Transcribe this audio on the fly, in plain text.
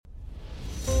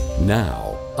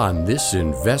Now, on this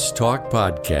Invest Talk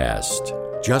podcast,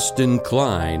 Justin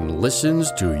Klein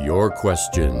listens to your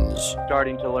questions.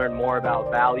 Starting to learn more about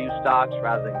value stocks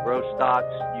rather than growth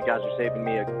stocks. You guys are saving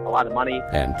me a lot of money.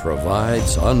 And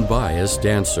provides unbiased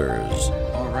answers.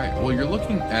 All right. Well, you're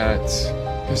looking at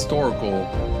historical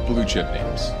blue chip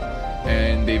names,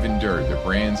 and they've endured. Their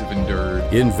brands have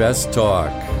endured. Invest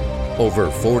Talk. Over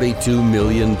 42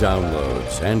 million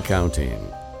downloads and counting.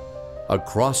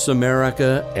 Across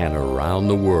America and around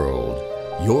the world.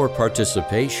 Your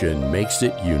participation makes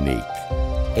it unique.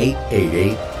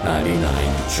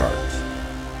 888-99-CHART.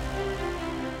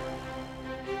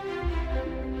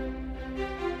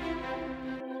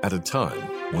 At a time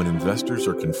when investors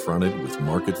are confronted with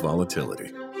market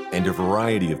volatility and a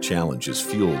variety of challenges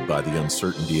fueled by the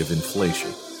uncertainty of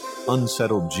inflation,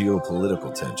 unsettled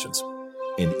geopolitical tensions,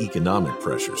 and economic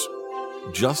pressures,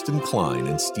 Justin Klein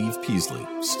and Steve Peasley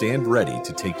stand ready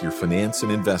to take your finance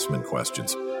and investment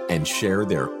questions and share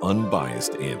their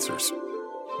unbiased answers.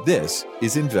 This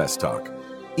is Invest Talk,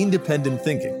 independent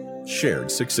thinking, shared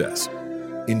success.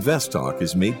 Invest Talk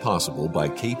is made possible by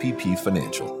KPP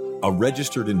Financial, a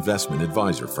registered investment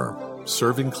advisor firm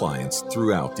serving clients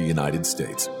throughout the United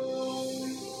States.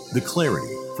 The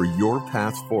clarity for your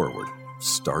path forward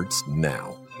starts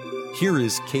now. Here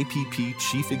is KPP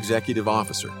Chief Executive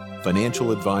Officer,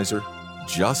 Financial Advisor,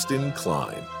 Justin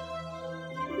Klein.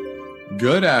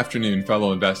 Good afternoon,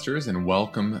 fellow investors, and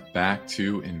welcome back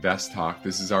to Invest Talk.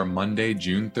 This is our Monday,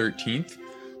 June 13th,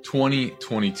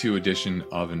 2022 edition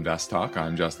of Invest Talk.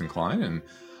 I'm Justin Klein, and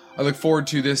I look forward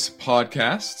to this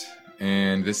podcast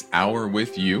and this hour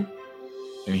with you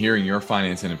and hearing your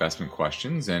finance and investment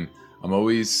questions. And I'm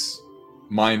always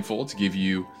mindful to give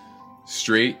you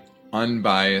straight,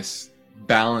 unbiased,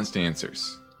 balanced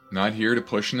answers. Not here to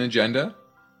push an agenda,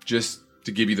 just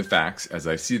to give you the facts as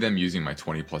I see them using my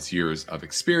 20 plus years of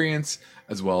experience,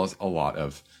 as well as a lot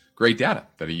of great data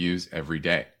that I use every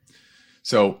day.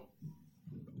 So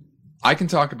I can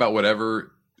talk about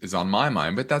whatever is on my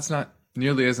mind, but that's not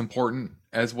nearly as important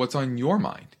as what's on your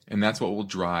mind. And that's what will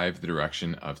drive the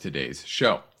direction of today's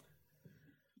show.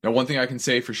 Now, one thing I can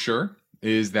say for sure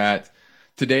is that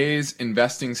today's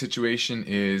investing situation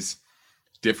is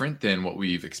different than what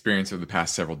we've experienced over the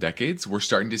past several decades. We're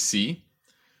starting to see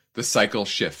the cycle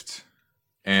shift.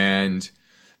 And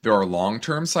there are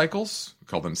long-term cycles, we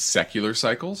call them secular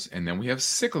cycles, and then we have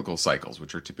cyclical cycles,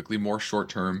 which are typically more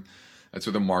short-term. That's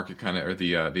where the market or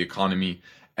the economy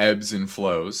ebbs and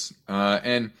flows.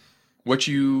 And what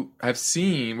you have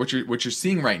seen, what you're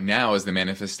seeing right now is the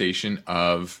manifestation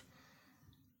of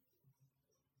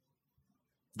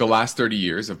the last 30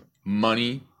 years of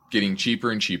money getting cheaper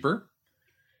and cheaper,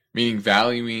 meaning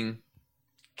valuing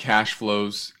cash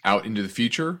flows out into the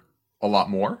future a lot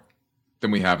more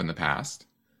than we have in the past.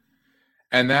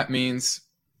 And that means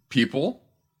people,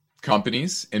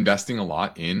 companies investing a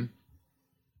lot in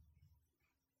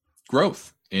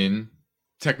growth, in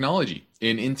technology,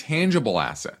 in intangible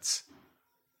assets,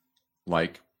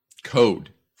 like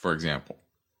code, for example.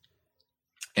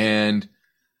 And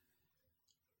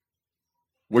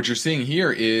what you're seeing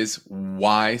here is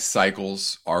why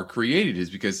cycles are created, is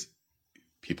because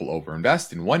people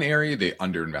overinvest in one area, they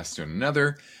underinvest in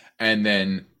another, and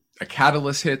then a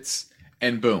catalyst hits,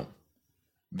 and boom.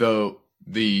 The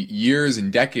years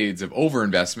and decades of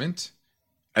overinvestment,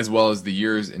 as well as the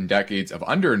years and decades of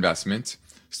underinvestment,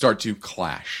 start to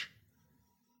clash.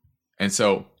 And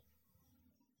so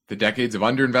the decades of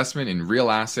underinvestment in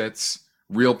real assets,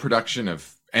 real production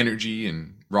of energy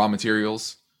and raw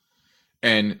materials,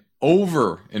 and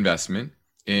overinvestment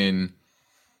in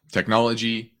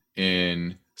technology,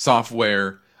 in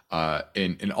software,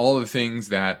 in all of the things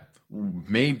that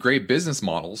made great business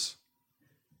models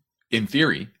in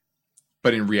theory,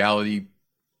 but in reality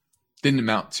didn't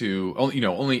amount to,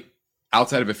 only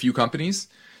outside of a few companies,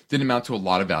 didn't amount to a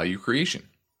lot of value creation.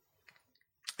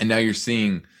 And now you're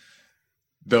seeing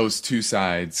those two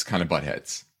sides kind of butt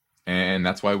heads. And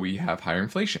that's why we have higher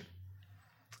inflation.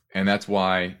 And that's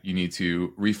why you need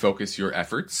to refocus your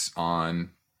efforts on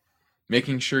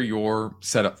making sure you're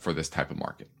set up for this type of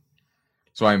market.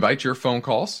 So I invite your phone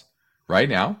calls right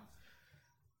now.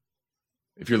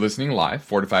 If you're listening live,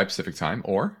 4 to 5 Pacific time,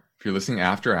 or if you're listening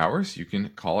after hours, you can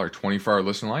call our 24-hour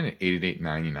listener line at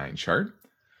 888-99-CHART.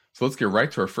 So let's get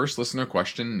right to our first listener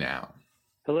question now.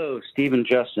 Hello, Steve and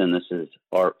Justin. This is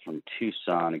Art from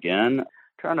Tucson again.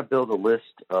 Trying to build a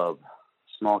list of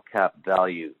small cap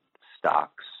value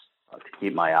stocks to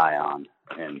keep my eye on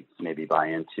and maybe buy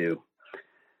into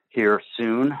here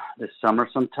soon, this summer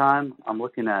sometime. I'm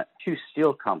looking at two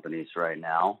steel companies right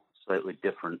now, slightly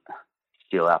different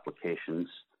steel applications.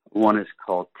 One is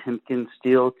called Timken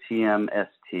Steel,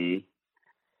 TMST,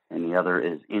 and the other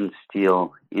is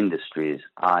Insteel Industries,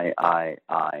 IIIN.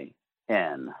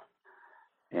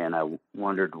 And I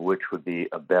wondered which would be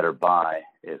a better buy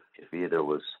if either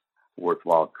was a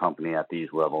worthwhile company at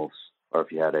these levels, or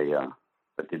if you had a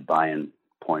good buy-in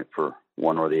point for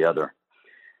one or the other.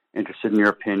 Interested in your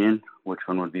opinion, which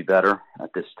one would be better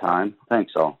at this time?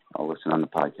 Thanks. I'll listen on the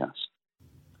podcast.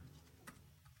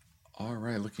 All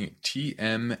right, looking at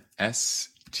TMST,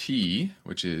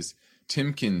 which is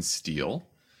Timken Steel,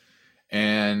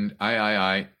 and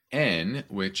IIIN,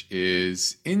 which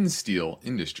is Insteel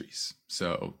Industries.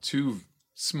 So two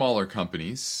smaller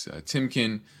companies.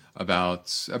 Timken, about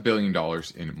 $1 billion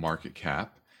in market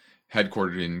cap,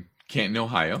 headquartered in Canton,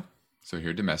 Ohio, so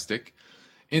here domestic.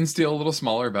 Insteel, a little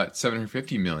smaller, about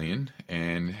 $750 million,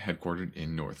 and headquartered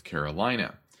in North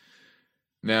Carolina.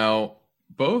 Now,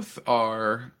 both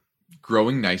are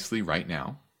growing nicely right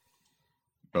now.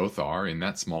 Both are in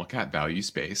that small cap value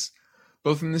space,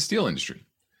 both in the steel industry.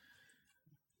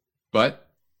 But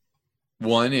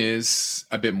one is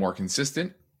a bit more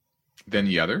consistent than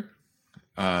the other,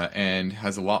 and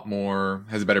has a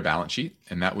better balance sheet,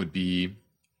 and that would be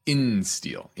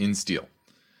Insteel.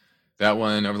 That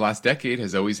one over the last decade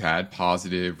has always had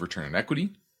positive return on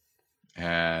equity,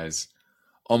 has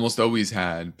almost always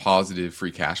had positive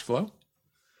free cash flow,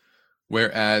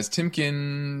 whereas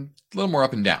Timken, a little more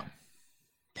up and down.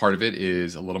 Part of it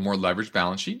is a little more leveraged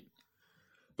balance sheet,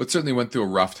 but certainly went through a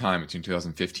rough time between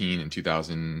 2015 and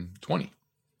 2020.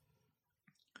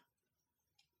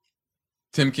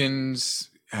 Timken's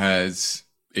has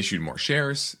issued more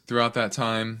shares throughout that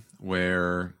time,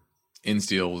 where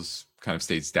Insteel's kind of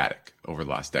stayed static over the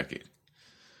last decade.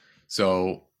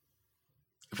 So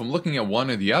if I'm looking at one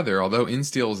or the other, although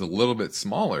Insteel is a little bit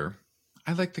smaller,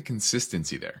 I like the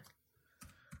consistency there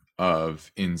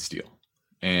of Insteel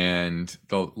and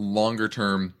the longer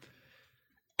term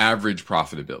average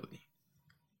profitability.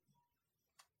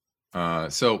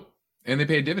 And they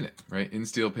pay a dividend, right?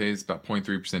 Insteel pays about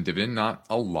 0.3% dividend, not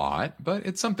a lot, but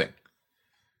it's something.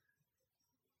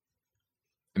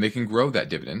 And they can grow that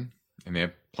dividend, and they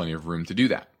have plenty of room to do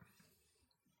that.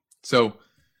 So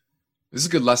this is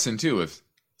a good lesson too. If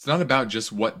it's not about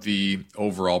just what the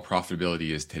overall profitability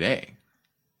is today,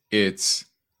 it's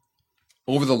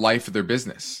over the life of their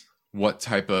business. What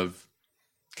type of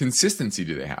consistency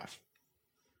do they have?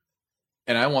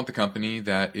 And I want the company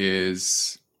that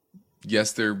is,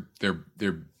 yes, their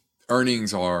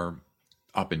earnings are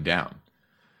up and down,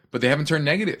 but they haven't turned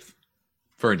negative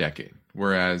for a decade,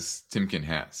 whereas Timken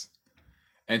has.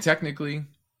 And technically,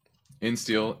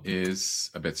 Insteel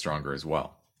is a bit stronger as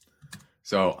well.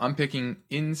 So I'm picking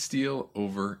Insteel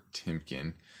over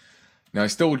Timken. Now, I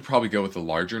still would probably go with the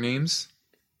larger names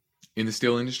in the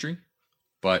steel industry,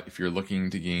 but if you're looking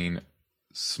to gain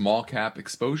small cap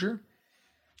exposure,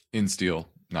 Insteel,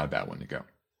 not a bad one to go.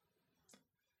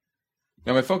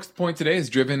 Now, my focus point today is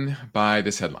driven by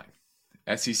this headline.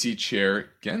 SEC Chair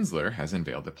Gensler has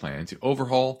unveiled a plan to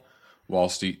overhaul Wall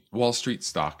Street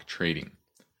stock trading.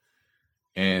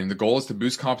 And the goal is to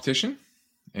boost competition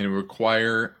and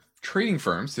require trading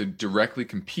firms to directly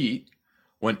compete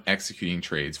when executing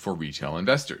trades for retail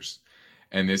investors.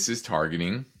 And this is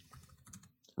targeting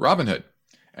Robinhood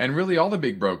and really all the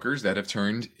big brokers that have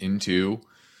turned into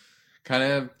kind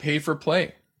of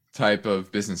pay-for-play type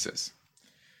of businesses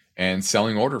and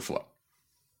selling order flow.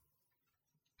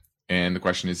 And the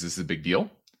question is this a big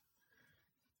deal?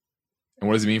 And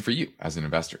what does it mean for you as an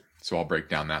investor? So I'll break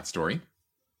down that story.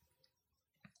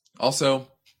 Also,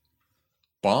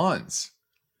 bonds.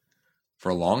 For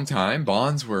a long time,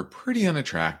 bonds were pretty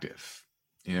unattractive.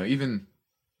 Even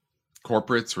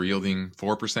corporates were yielding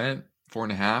 4%,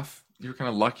 4.5%. You're kind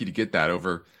of lucky to get that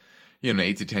over, an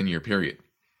 8 to 10 year period.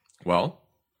 Well,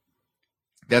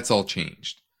 that's all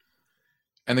changed.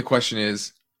 And the question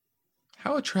is,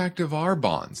 how attractive are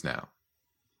bonds now?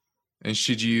 And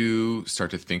should you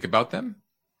start to think about them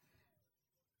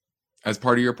as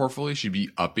part of your portfolio? Should you be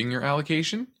upping your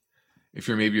allocation if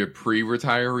you're maybe a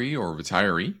pre-retiree or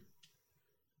retiree?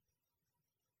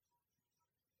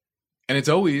 And it's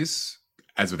always,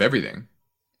 as with everything,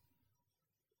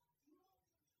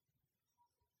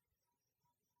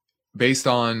 based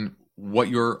on what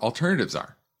your alternatives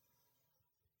are.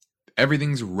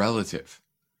 Everything's relative.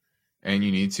 And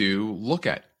you need to look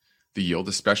at the yield,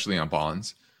 especially on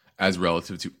bonds, as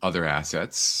relative to other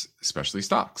assets, especially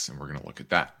stocks. And we're going to look at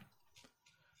that.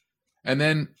 And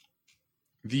then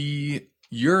the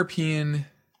European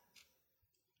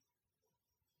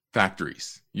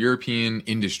factories, European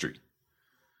industry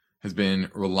has been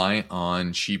reliant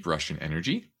on cheap Russian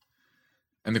energy.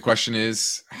 And the question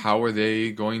is, how are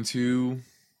they going to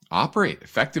operate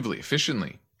effectively,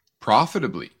 efficiently,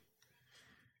 profitably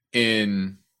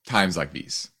in times like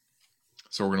these?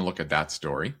 So we're going to look at that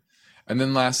story. And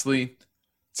then lastly,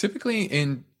 typically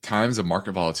in times of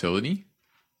market volatility,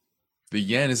 the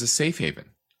yen is a safe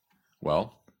haven.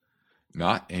 Well,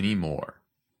 not anymore.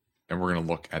 And we're going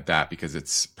to look at that because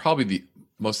it's probably the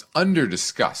most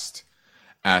under-discussed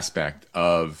aspect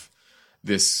of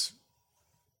this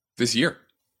year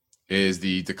is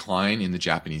the decline in the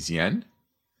Japanese yen.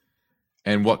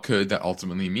 And what could that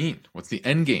ultimately mean? What's the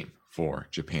end game for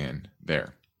Japan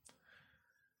there?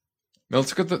 Now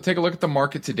let's take a look at the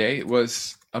market today. It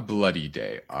was a bloody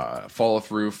day. Follow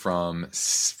through from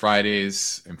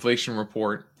Friday's inflation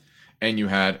report, and you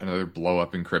had another blow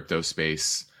up in crypto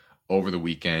space over the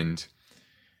weekend.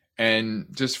 And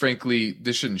just frankly,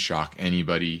 this shouldn't shock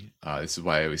anybody. This is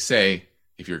why I always say,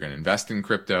 if you're going to invest in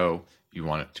crypto, you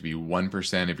want it to be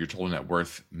 1% of your total net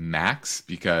worth max,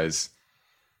 because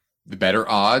the better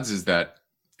odds is that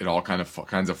it all kind of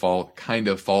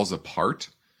falls apart.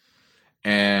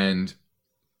 And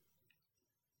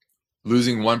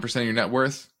losing 1% of your net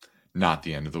worth, not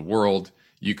the end of the world.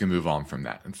 You can move on from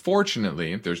that.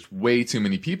 Unfortunately, there's way too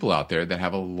many people out there that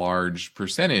have a large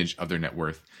percentage of their net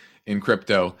worth in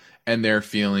crypto, and they're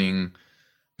feeling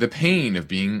the pain of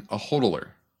being a hodler,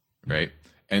 right?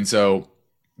 And so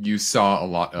you saw a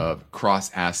lot of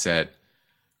cross-asset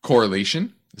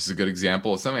correlation. This is a good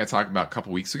example of something I talked about a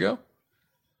couple weeks ago.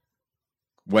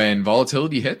 When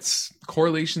volatility hits,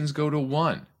 correlations go to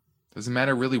 1. Doesn't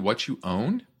matter really what you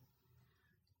own.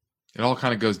 It all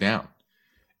kind of goes down.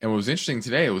 And what was interesting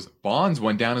today was bonds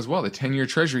went down as well. The 10-year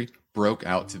treasury broke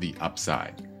out to the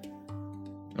upside.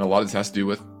 And a lot of this has to do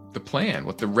with the plan,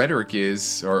 what the rhetoric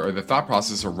is, or the thought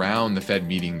process around the Fed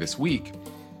meeting this week.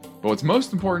 But what's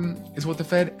most important is what the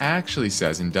Fed actually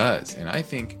says and does. And I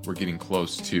think we're getting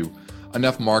close to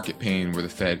enough market pain where the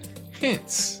Fed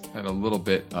hints at a little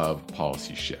bit of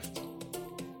policy shift.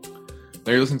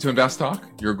 Now you're listening to Invest Talk.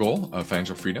 Your goal of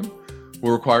financial freedom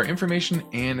will require information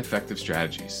and effective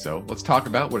strategies. So let's talk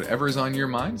about whatever is on your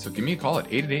mind. So give me a call at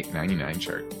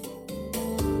 888-99-CHART.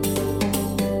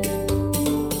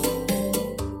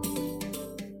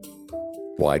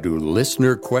 Why do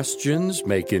listener questions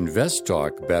make Invest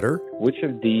Talk better? Which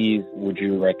of these would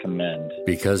you recommend?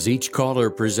 Because each caller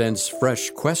presents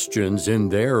fresh questions in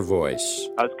their voice.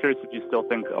 I was curious if you still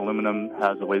think aluminum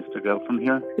has a ways to go from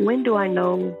here. When do I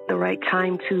know the right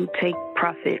time to take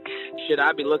profits? Should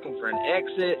I be looking for an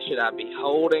exit? Should I be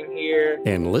holding here?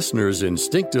 And listeners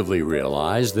instinctively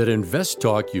realize that Invest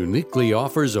Talk uniquely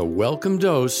offers a welcome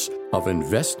dose of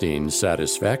investing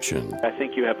satisfaction. I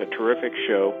think you have a terrific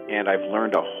show, and I've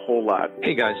learned a whole lot.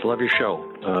 Hey guys, love your show.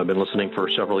 I've been listening for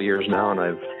several years now, and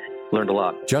I've learned a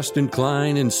lot. Justin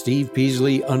Klein and Steve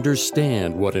Peasley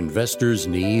understand what investors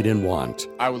need and want.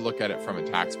 I would look at it from a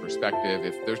tax perspective.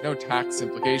 If there's no tax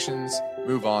implications,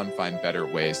 move on, find better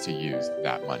ways to use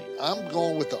that money. I'm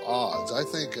going with the odds. I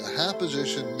think a half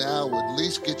position now would at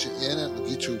least get you in it and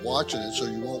get you watching it so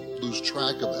you won't lose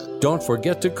track of it. Don't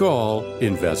forget to call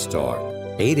Invest Talk,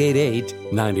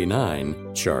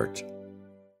 888-99-CHART.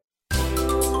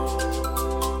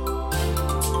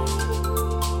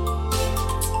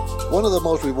 One of the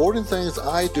most rewarding things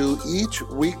I do each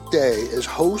weekday is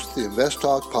host the Invest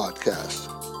Talk podcast.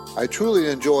 I truly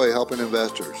enjoy helping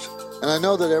investors, and I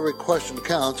know that every question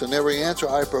counts and every answer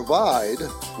I provide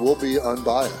will be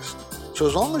unbiased. So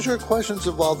as long as your questions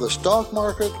involve the stock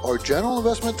market or general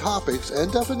investment topics and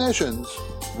definitions,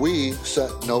 we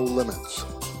set no limits.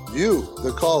 You,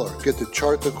 the caller, get to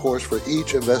chart the course for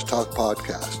each Invest Talk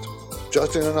podcast.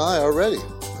 Justin and I are ready.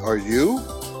 Are you?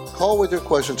 Call with your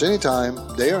questions anytime,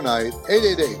 day or night,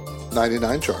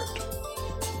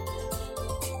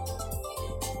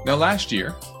 888-99-CHART. Now, last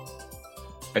year,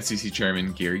 SEC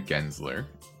Chairman Gary Gensler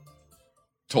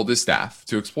told his staff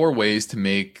to explore ways to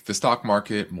make the stock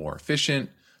market more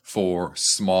efficient for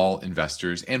small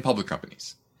investors and public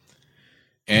companies.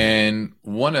 And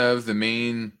one of the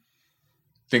main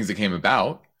things that came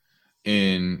about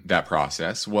in that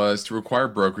process was to require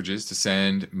brokerages to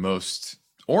send most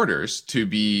orders to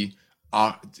be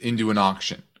into an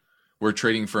auction where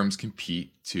trading firms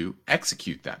compete to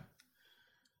execute them,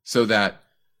 so that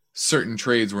certain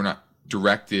trades were not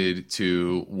directed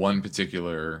to one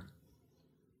particular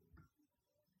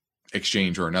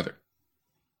exchange or another.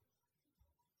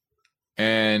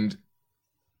 And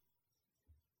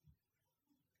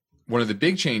one of the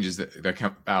big changes that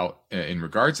come out in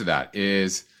regards to that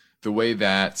is the way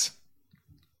that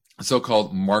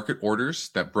so-called market orders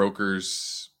that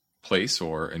brokers place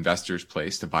or investors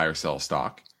place to buy or sell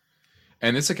stock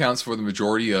And this accounts for the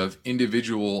majority of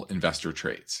individual investor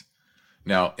trades.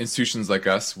 Now, institutions like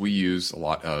us, we use a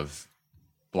lot of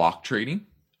block trading,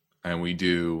 and we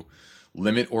do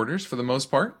limit orders for the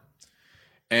most part.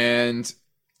 And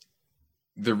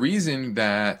the reason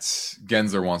that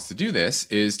Gensler wants to do this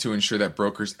is to ensure that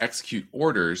brokers execute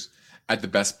orders at the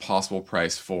best possible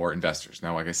price for investors.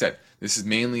 Now, like I said, this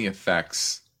mainly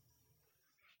affects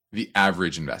the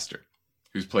average investor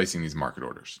who's placing these market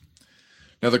orders.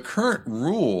 Now, the current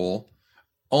rule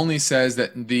only says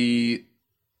that the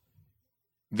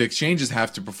exchanges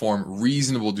have to perform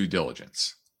reasonable due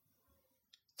diligence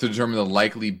to determine the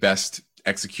likely best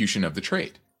execution of the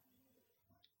trade.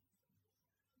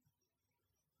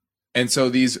 And so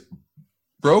these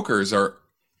brokers are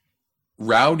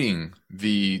routing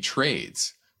the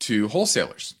trades to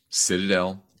wholesalers,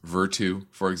 Citadel, Virtu,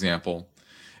 for example.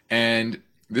 And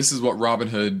this is how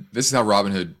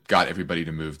Robinhood got everybody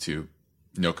to move to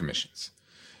no commissions.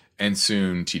 And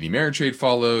soon TD Ameritrade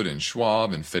followed, and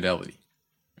Schwab and Fidelity.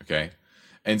 Okay.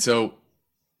 And so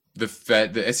the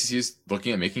SEC is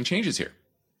looking at making changes here.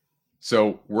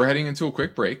 So we're heading into a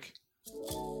quick break.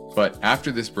 But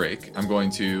after this break, I'm going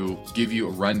to give you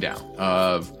a rundown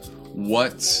of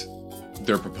what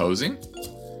they're proposing,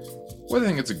 whether I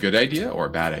think it's a good idea or a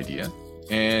bad idea,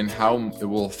 and how it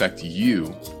will affect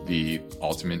you, the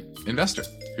ultimate investor,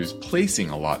 who's placing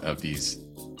a lot of these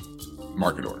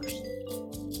market orders.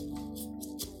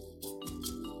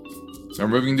 So we're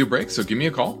moving into a break, so give me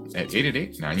a call at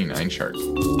 888-99-CHART.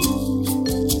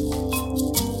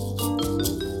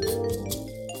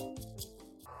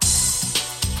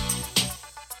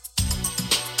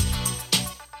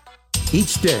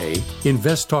 Each day,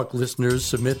 InvestTalk listeners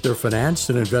submit their finance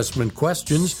and investment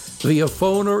questions via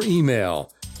phone or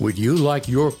email. Would you like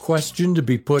your question to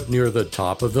be put near the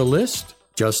top of the list?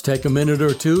 Just take a minute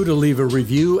or two to leave a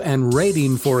review and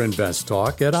rating for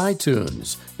InvestTalk at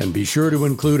iTunes. And be sure to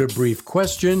include a brief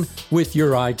question with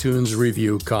your iTunes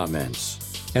review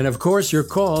comments. And of course, your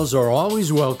calls are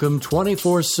always welcome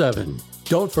 24/7.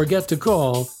 Don't forget to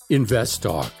call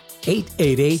InvestTalk,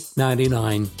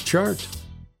 888-99-CHART.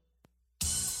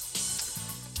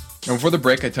 Now, before the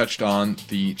break, I touched on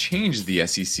the change the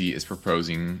SEC is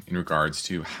proposing in regards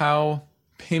to how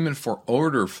payment for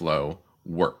order flow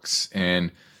works.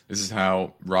 And this is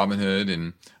how Robinhood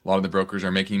and a lot of the brokers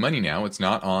are making money now. It's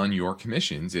not on your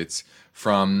commissions. It's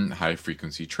from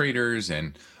high-frequency traders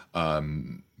and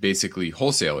basically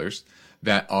wholesalers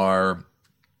that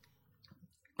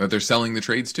they're selling the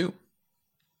trades to.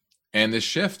 And this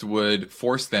shift would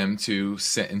force them to,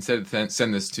 instead of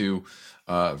send this to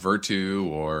Virtu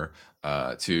or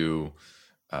to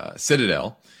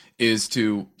Citadel, is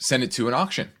to send it to an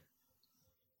auction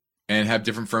and have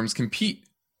different firms compete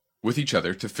with each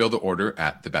other to fill the order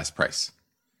at the best price.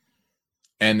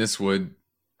 And this would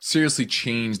seriously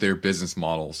change their business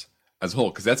models as a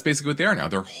whole, because that's basically what they are now.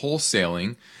 They're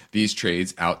wholesaling these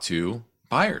trades out to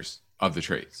buyers of the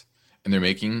trades, and they're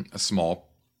making a small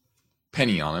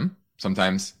penny on them,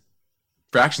 sometimes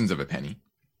fractions of a penny.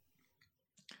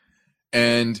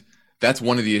 And that's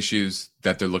one of the issues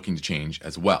that they're looking to change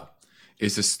as well,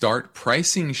 is to start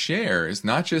pricing shares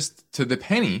not just to the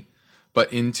penny,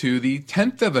 but into the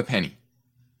tenth of a penny.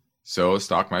 So a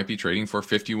stock might be trading for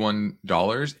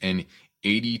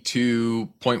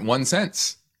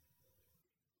 $51.82.1.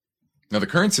 Now, the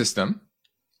current system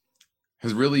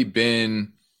has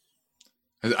underpinned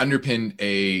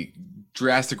a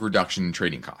drastic reduction in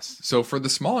trading costs. So for the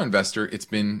smaller investor, it's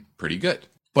been pretty good.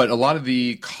 But a lot of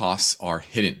the costs are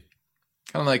hidden,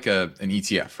 kind of like an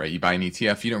ETF, right? You buy an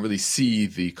ETF, you don't really see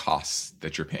the costs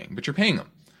that you're paying, but you're paying them.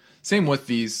 Same with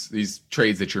these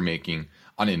trades that you're making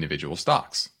on individual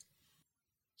stocks.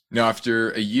 Now,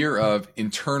 after a year of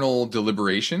internal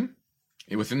deliberation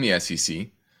within the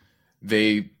SEC,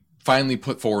 they finally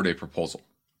put forward a proposal.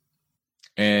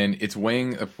 And it's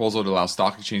weighing a proposal to allow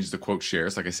stock exchanges to quote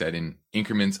shares, like I said, in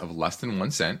increments of less than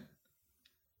 1 cent.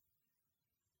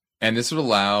 And this would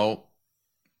allow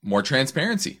more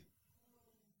transparency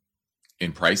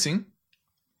in pricing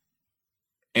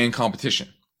and competition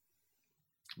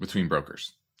between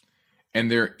brokers. And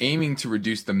they're aiming to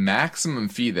reduce the maximum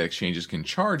fee that exchanges can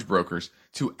charge brokers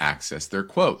to access their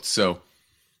quotes. So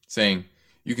saying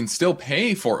you can still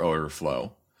pay for order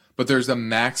flow, but there's a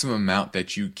maximum amount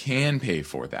that you can pay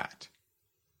for that.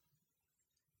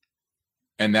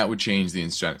 And that would change the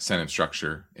incentive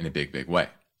structure in a big, big way.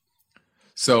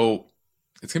 So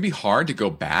it's going to be hard to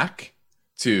go back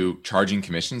to charging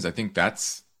commissions. I think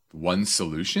that's one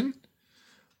solution.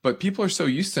 But people are so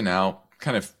used to now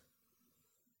kind of,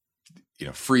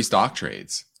 free stock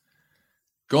trades.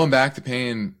 Going back to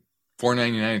paying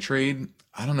 $4.99 a trade,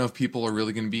 I don't know if people are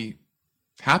really going to be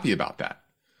happy about that.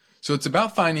 So it's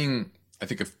about finding, I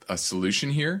think, a solution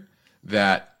here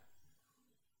that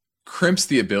crimps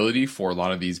the ability for a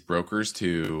lot of these brokers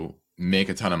to make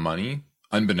a ton of money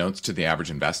unbeknownst to the average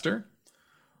investor,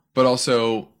 but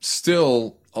also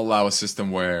still allow a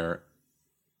system where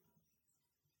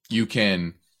you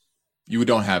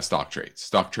don't have stock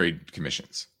trade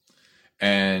commissions.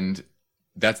 And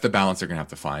that's the balance they're going to have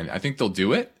to find. I think they'll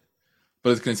do it, but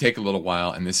it's going to take a little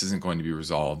while, and this isn't going to be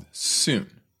resolved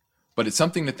soon. But it's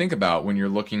something to think about when you're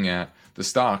looking at the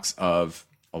stocks of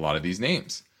a lot of these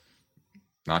names.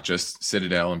 Not just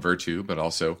Citadel and Virtu, but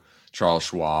also Charles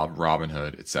Schwab,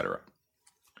 Robinhood, etc.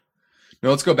 Now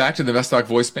let's go back to the Vestock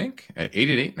Voice Bank at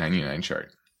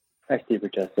 888-99-chart. Hi, Steve or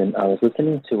Justin. I was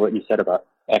listening to what you said about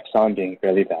Exxon being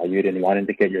fairly valued and wanted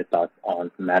to get your thoughts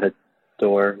on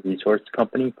Matador Resource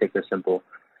Company, ticker symbol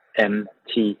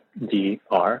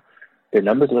MTDR. Their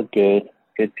numbers look good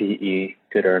PE,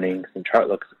 good earnings, and chart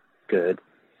looks good,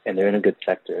 and they're in a good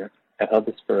sector. I've held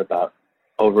this for about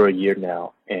over a year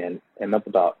now, and I'm up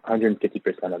about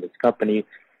 150% of this company,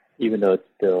 even though it's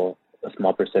still a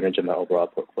small percentage of my overall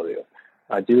portfolio.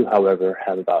 I do, however,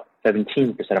 have about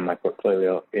 17% of my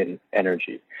portfolio in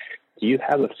energy. Do you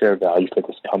have a fair value for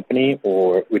this company,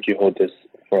 or would you hold this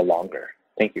for longer?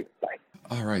 Thank you. Bye.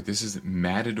 All right, this is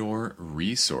Matador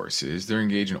Resources. They're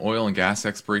engaged in oil and gas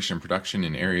exploration and production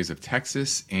in areas of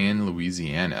Texas and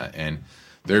Louisiana, and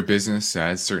their business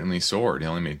has certainly soared. They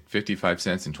only made 55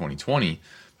 cents in 2020,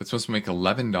 but it's supposed to make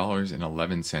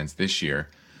 $11.11 this year.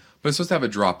 But it's supposed to have a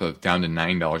drop down to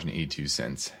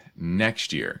 $9.82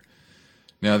 next year.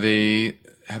 Now, they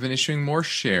have been issuing more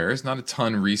shares, not a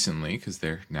ton recently because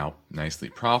they're now nicely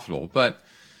profitable. But,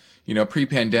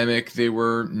 pre-pandemic, they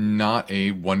were not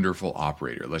a wonderful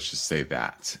operator. Let's just say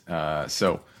that.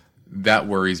 So that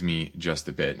worries me just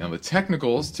a bit. Now, the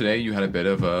technicals today, you had a bit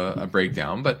of a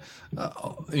breakdown, but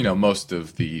most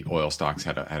of the oil stocks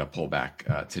had a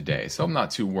pullback today. So I'm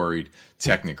not too worried.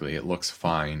 Technically, it looks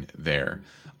fine there.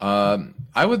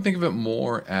 I would think of it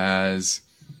more as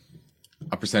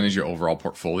a percentage of your overall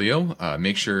portfolio.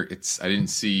 Make sure I didn't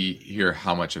see here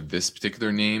how much of this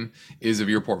particular name is of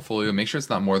your portfolio. Make sure it's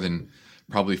not more than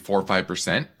probably 4 or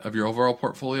 5% of your overall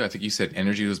portfolio. I think you said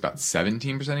energy was about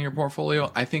 17% of your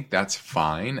portfolio. I think that's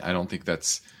fine. I think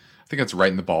that's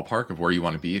right in the ballpark of where you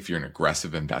want to be if you're an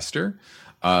aggressive investor.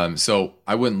 So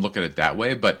I wouldn't look at it that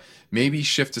way, but maybe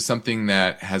shift to something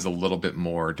that has a little bit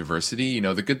more diversity.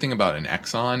 The good thing about an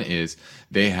Exxon is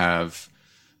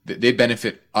they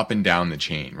benefit up and down the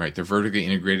chain, right? They're vertically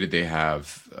integrated. They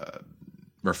have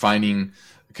refining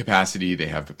capacity. They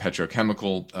have the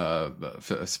petrochemical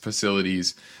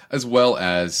facilities, as well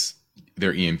as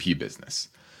their E&P business.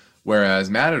 Whereas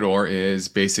Matador is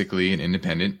basically an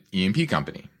independent E&P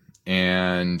company.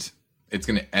 And it's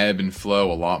going to ebb and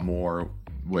flow a lot more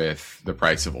with the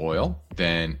price of oil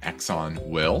than Exxon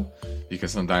will,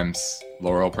 because sometimes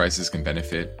lower oil prices can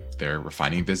benefit their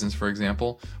refining business, for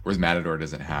example, whereas Matador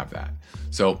doesn't have that.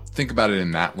 So think about it in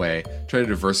that way. Try to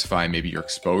diversify maybe your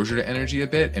exposure to energy a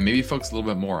bit, and maybe focus a little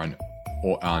bit more on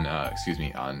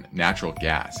natural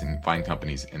gas and find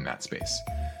companies in that space.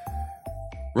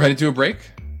 We're headed to a break.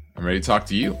 I'm ready to talk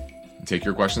to you and take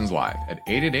your questions live at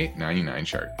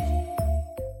 888-99-chart.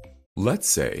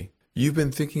 Let's say you've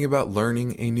been thinking about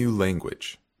learning a new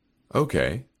language.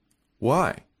 Okay,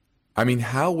 why?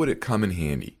 How would it come in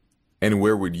handy? And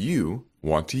where would you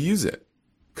want to use it?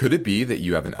 Could it be that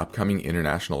you have an upcoming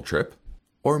international trip?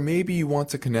 Or maybe you want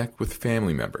to connect with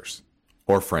family members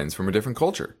or friends from a different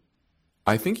culture?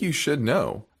 I think you should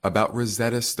know about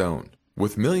Rosetta Stone.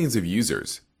 With millions of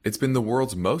users, it's been the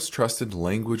world's most trusted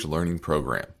language learning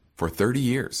program for 30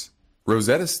 years.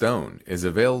 Rosetta Stone is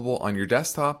available on your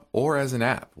desktop or as an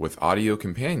app with audio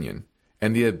companion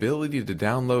and the ability to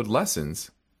download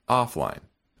lessons offline.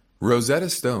 Rosetta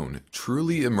Stone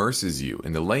truly immerses you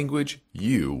in the language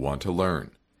you want to learn.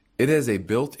 It has a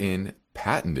built-in,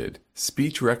 patented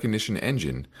speech recognition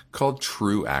engine called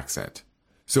True Accent.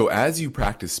 So as you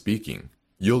practice speaking,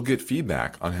 you'll get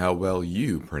feedback on how well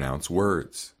you pronounce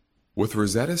words. With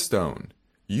Rosetta Stone,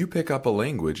 you pick up a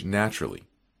language naturally,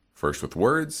 first with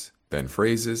words, then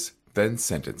phrases, then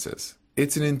sentences.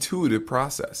 It's an intuitive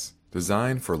process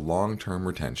designed for long-term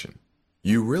retention.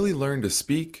 You really learn to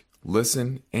speak,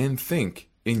 listen, and think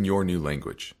in your new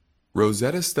language.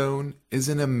 Rosetta Stone is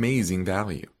an amazing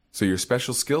value, so your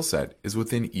special skill set is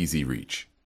within easy reach.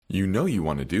 You know you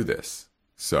want to do this,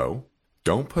 so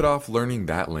don't put off learning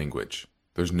that language.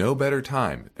 There's no better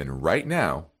time than right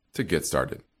now to get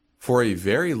started. For a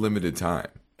very limited time,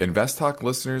 InvestTalk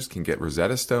listeners can get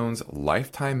Rosetta Stone's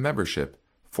lifetime membership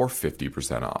for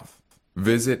 50% off.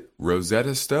 Visit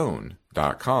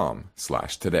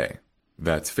rosettastone.com/today.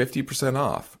 That's 50%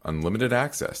 off unlimited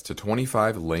access to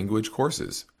 25 language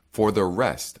courses for the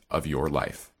rest of your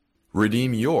life.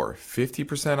 Redeem your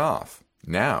 50% off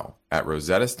now at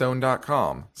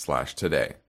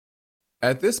rosettastone.com/today.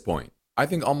 At this point, I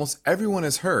think almost everyone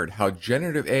has heard how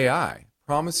generative AI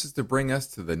promises to bring us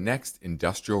to the next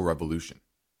industrial revolution.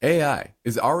 AI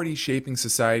is already shaping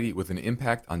society with an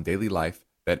impact on daily life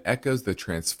that echoes the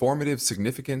transformative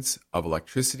significance of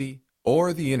electricity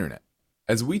or the internet.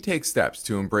 As we take steps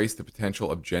to embrace the potential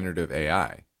of generative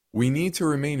AI, we need to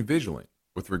remain vigilant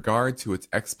with regard to its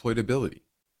exploitability.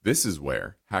 This is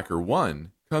where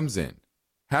HackerOne comes in.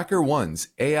 HackerOne's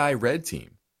AI Red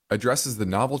Team addresses the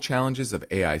novel challenges of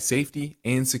AI safety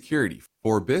and security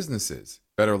for businesses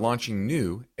that are launching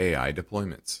new AI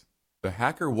deployments. The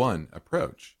HackerOne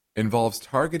approach involves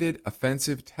targeted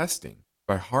offensive testing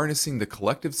by harnessing the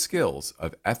collective skills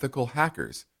of ethical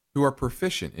hackers who are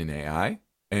proficient in AI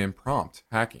and prompt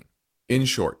hacking. In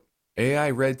short, AI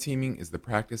red teaming is the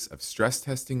practice of stress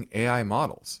testing AI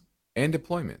models and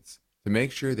deployments to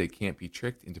make sure they can't be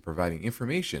tricked into providing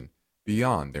information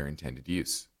beyond their intended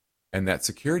use, and that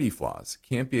security flaws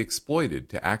can't be exploited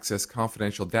to access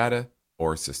confidential data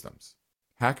or systems.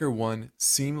 HackerOne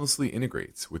seamlessly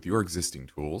integrates with your existing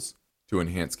tools to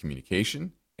enhance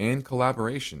communication and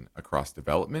collaboration across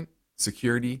development,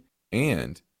 security,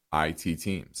 and IT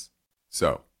teams.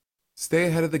 So, stay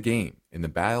ahead of the game in the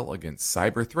battle against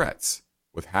cyber threats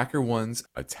with HackerOne's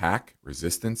attack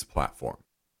resistance platform.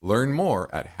 Learn more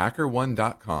at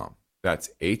hackerone.com. That's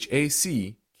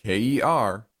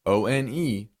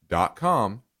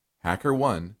HackerOne.com,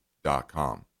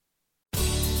 hackerone.com.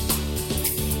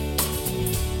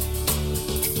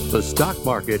 The stock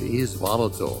market is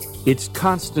volatile. It's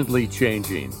constantly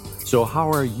changing. So how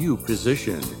are you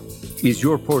positioned? Is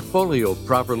your portfolio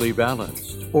properly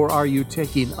balanced, or are you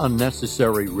taking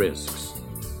unnecessary risks?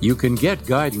 You can get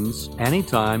guidance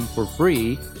anytime for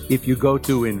free if you go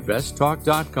to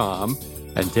investtalk.com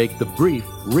and take the brief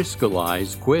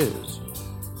Riskalyze quiz.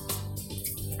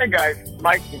 Hey guys,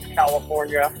 Mike from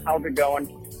California. How's it going?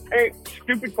 Hey,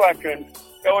 stupid question.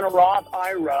 Going a Roth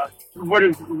IRA, what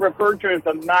is referred to as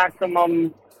the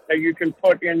maximum that you can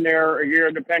put in there a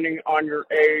year, depending on your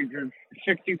age, is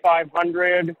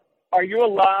 $6,500. Are you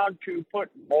allowed to put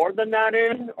more than that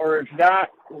in, or is that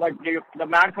like the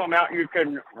maximum amount you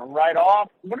can write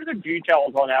off? What are the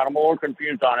details on that? I'm a little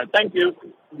confused on it. Thank you.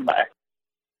 Bye.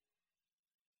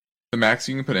 The max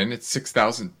you can put in, it's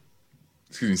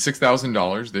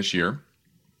 $6,000 this year.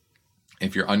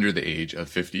 If you're under the age of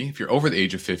 50, if you're over the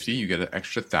age of 50, you get an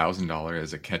extra $1,000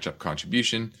 as a catch-up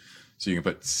contribution. So you can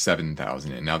put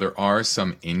 $7,000 in. Now there are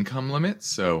some income limits,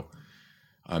 so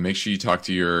make sure you talk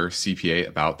to your CPA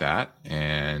about that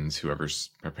and whoever's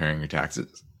preparing your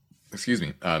taxes.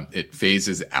 It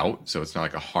phases out, so it's not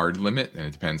like a hard limit, and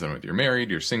it depends on whether you're married,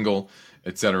 you're single,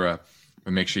 etc.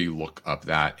 But make sure you look up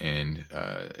that, and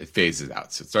it phases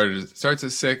out. So it starts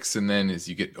at 6, and then as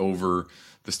you get over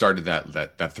the start of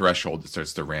that threshold, it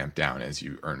starts to ramp down as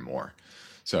you earn more.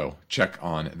 So check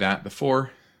on that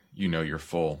before you know your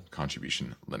full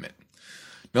contribution limit.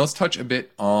 Now let's touch a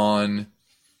bit on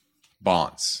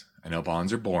bonds. I know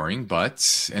bonds are boring,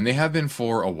 and they have been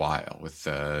for a while with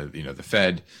the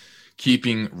Fed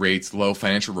keeping rates low,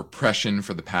 financial repression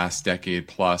for the past decade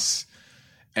plus,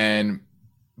 and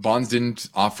bonds didn't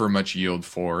offer much yield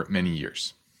for many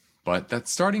years. But that's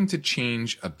starting to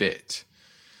change a bit.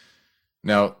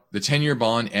 Now, the 10-year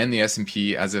bond and the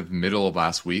S&P as of middle of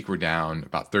last week were down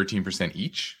about 13%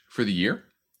 each for the year.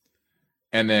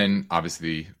 And then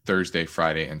obviously Thursday,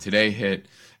 Friday, and today hit,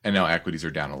 and now equities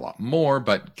are down a lot more.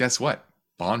 But guess what?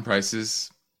 Bond prices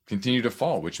continue to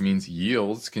fall, which means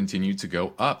yields continue to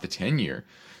go up. The 10-year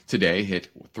today hit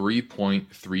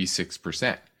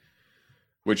 3.36%,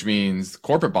 which means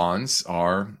corporate bonds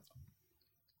are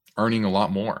earning a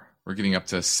lot more. We're getting up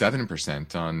to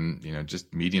 7% on,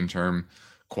 just medium-term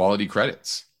quality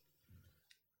credits.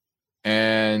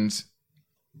 And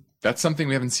that's something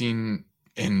we haven't seen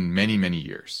in many, many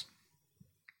years.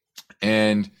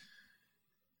 And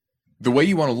the way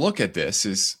you want to look at this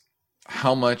is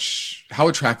how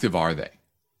attractive are they?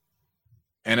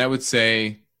 And I would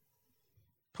say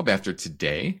probably after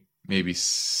today, maybe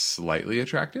slightly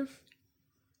attractive,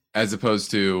 as opposed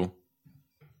to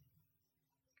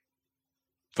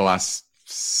the last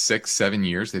 6-7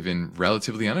 years, they've been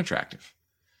relatively unattractive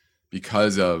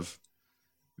because of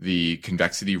the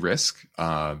convexity risk,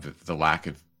 the lack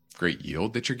of great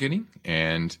yield that you're getting,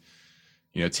 and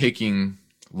taking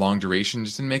long duration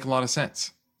just didn't make a lot of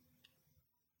sense.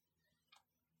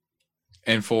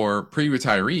 And for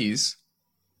pre-retirees,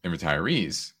 and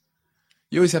retirees,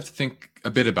 you always have to think a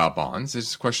bit about bonds.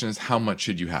 The question is, how much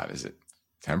should you have? Is it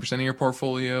 10% of your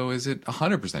portfolio? Is it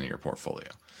 100% of your portfolio?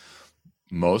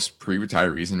 Most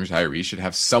pre-retirees and retirees should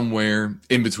have somewhere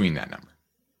in between that number.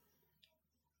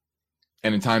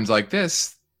 And in times like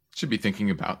this, should be thinking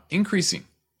about increasing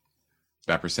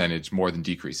that percentage more than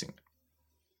decreasing it.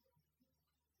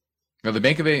 Now,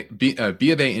 the B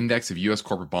of A index of U.S.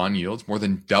 corporate bond yields more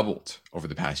than doubled over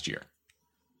the past year,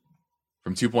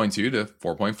 from 2.2 to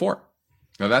 4.4.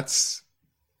 Now, that's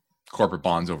corporate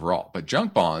bonds overall, but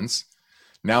junk bonds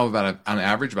now on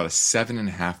average about a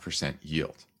 7.5%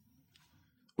 yield,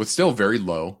 with still very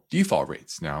low default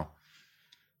rates. Now,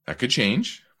 that could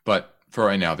change, but for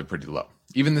right now, they're pretty low.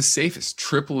 Even the safest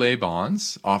AAA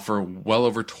bonds offer well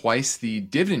over twice the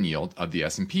dividend yield of the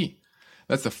S&P.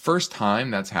 That's the first time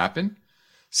that's happened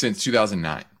since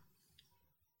 2009.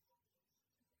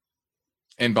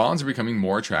 And bonds are becoming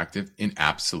more attractive in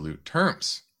absolute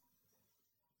terms,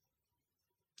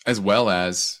 as well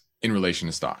as in relation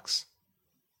to stocks.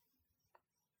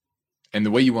 And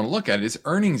the way you want to look at it is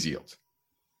earnings yield.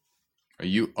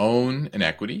 You own an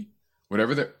equity,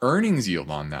 whatever the earnings yield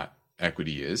on that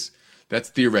equity is, that's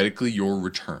theoretically your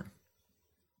return.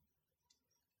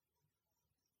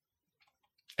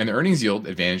 And the earnings yield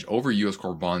advantage over U.S.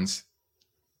 corporate bonds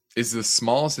is the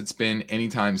smallest it's been any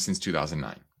time since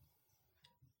 2009.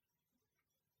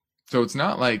 So it's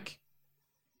not like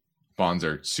bonds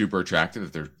are super attractive,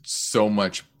 that they're so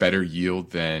much better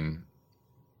yield than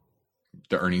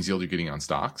the earnings yield you're getting on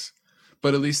stocks.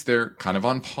 But at least they're kind of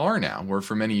on par now, where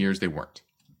for many years they weren't.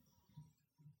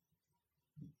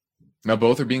 Now,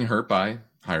 both are being hurt by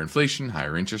higher inflation,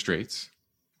 higher interest rates.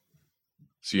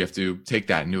 So you have to take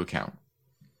that into account.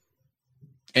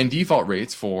 And default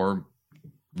rates for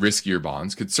riskier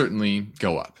bonds could certainly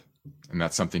go up. And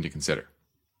that's something to consider.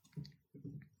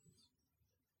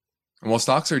 And while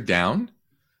stocks are down,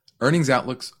 earnings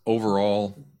outlooks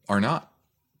overall are not.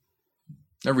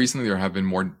 Now, recently there have been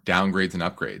more downgrades and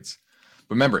upgrades.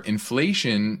 But remember,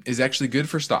 inflation is actually good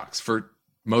for stocks for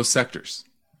most sectors,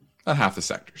 not half the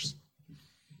sectors.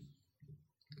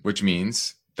 Which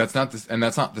means that's not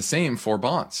the same for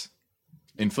bonds.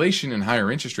 Inflation and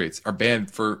higher interest rates are bad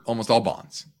for almost all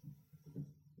bonds.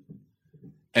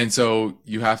 And so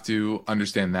you have to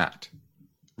understand that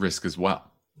risk as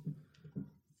well.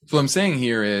 So what I'm saying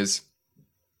here is,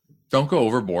 don't go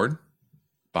overboard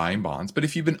buying bonds. But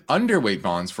if you've been underweight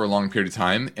bonds for a long period of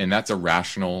time, and that's a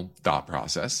rational thought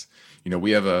process,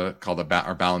 we have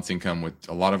our balanced income with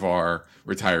a lot of our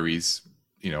retirees,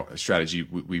 a strategy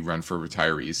we run for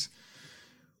retirees.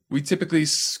 We typically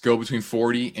go between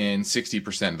 40 and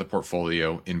 60% of the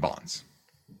portfolio in bonds.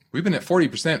 We've been at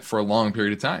 40% for a long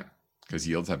period of time because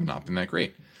yields have not been that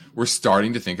great. We're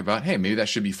starting to think about, hey, maybe that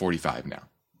should be 45 now.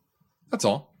 That's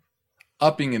all.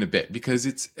 Upping it a bit because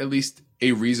it's at least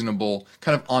a reasonable,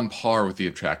 kind of on par with the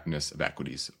attractiveness of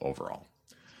equities overall.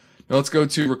 Now let's go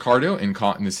to Ricardo in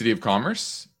the City of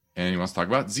Commerce, and he wants to talk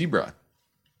about Zebra.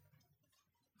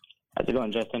 How's it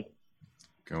going, Justin?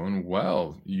 Going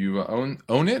well. You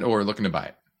own it or looking to buy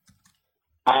it?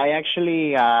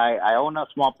 I own a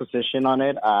small position on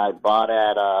it. I bought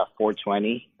at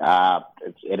 420.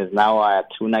 It is now at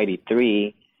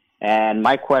 293. And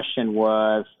my question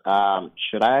was,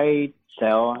 should I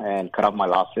sell and cut off my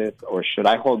losses, or should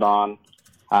I hold on?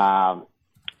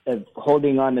 If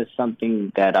holding on is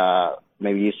something that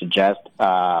maybe you suggest,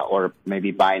 or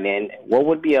maybe buying in, what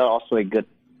would be also a good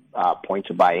point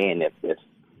to buy in if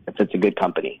it's a good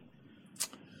company?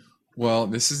 Well,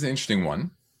 this is an interesting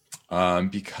one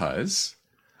because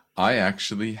I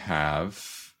actually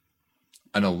have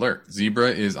an alert.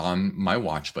 Zebra is on my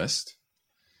watch list,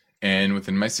 and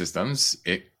within my systems,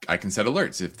 I can set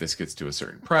alerts. If this gets to a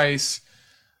certain price,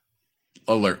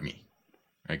 alert me.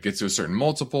 It gets to a certain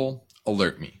multiple,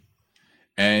 alert me.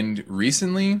 And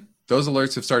recently, those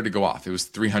alerts have started to go off. It was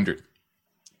 300. It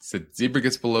said Zebra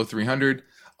gets below 300,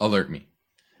 alert me.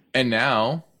 And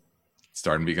now it's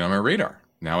starting to get on my radar.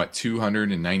 Now at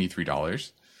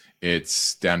 $293.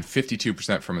 It's down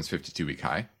 52% from its 52-week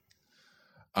high.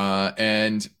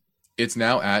 And it's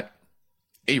now at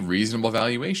a reasonable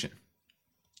valuation.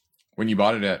 When you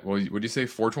bought it at, what did you say,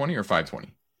 420 or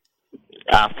 520?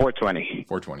 420.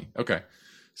 420. Okay.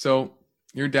 So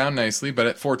you're down nicely, but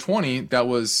at 420, that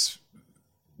was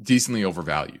decently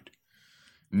overvalued.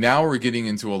 Now we're getting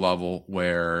into a level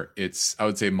where it's, I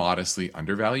would say, modestly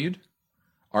undervalued.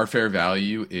 Our fair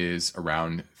value is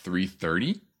around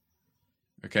 330.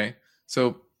 Okay.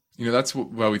 So, that's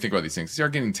why we think about these things. If you're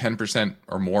getting 10%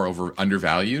 or more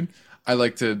undervalued, I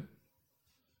like to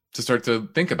start to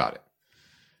think about it.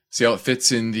 see how it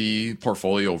fits in the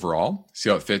portfolio overall, see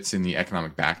how it fits in the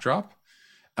economic backdrop,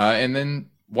 and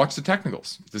then watch the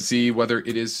technicals to see whether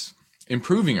it is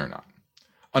improving or not.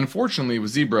 Unfortunately,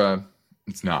 with Zebra,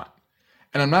 it's not.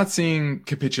 And I'm not seeing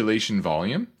capitulation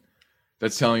volume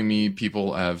that's telling me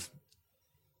people have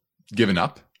given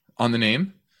up on the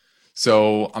name.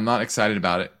 So I'm not excited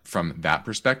about it from that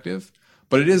perspective,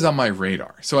 but it is on my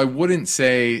radar. So I wouldn't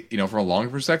say, from a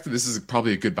longer perspective, this is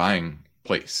probably a good buying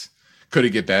place. Could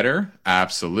it get better?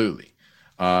 Absolutely.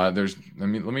 Let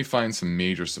me find some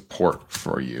major support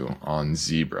for you on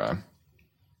Zebra.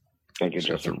 Thank you,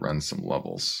 Just have to run some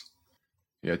levels.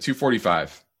 Yeah,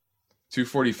 245.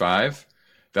 245,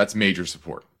 that's major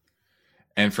support.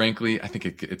 And frankly, I think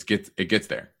it gets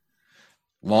there.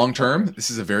 Long term,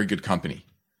 this is a very good company.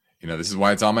 This is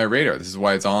why it's on my radar. This is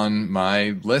why it's on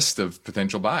my list of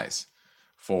potential buys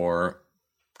for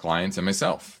clients and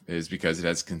myself, is because it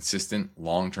has consistent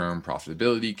long-term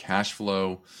profitability, cash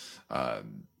flow.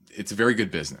 It's a very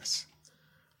good business.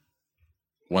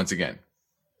 Once again,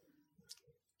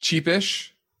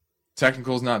 cheapish,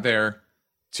 technical's not there.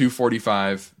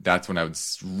 245, that's when I would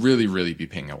really, really be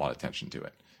paying a lot of attention to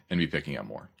it and be picking up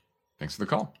more. Thanks for the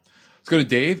call. Let's go to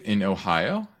Dave in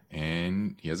Ohio,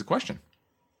 and he has a question.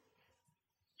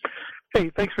 Hey,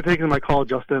 thanks for taking my call,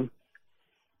 Justin.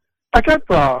 I got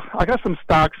some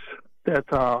stocks that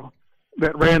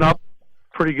ran up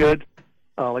pretty good.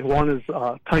 Like one is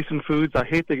Tyson Foods. I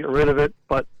hate to get rid of it,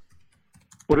 but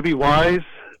would it be wise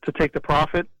to take the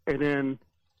profit and then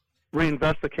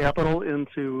reinvest the capital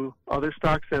into other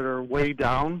stocks that are way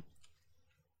down?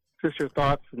 Just your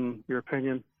thoughts and your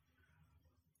opinion.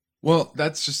 Well,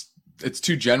 it's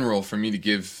too general for me to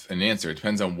give an answer. It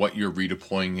depends on what you're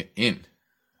redeploying it in.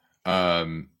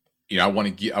 I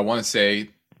want to say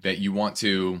that you want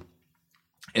to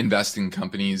invest in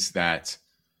companies that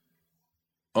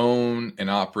own and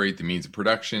operate the means of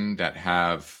production, that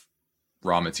have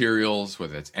raw materials,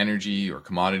 whether it's energy or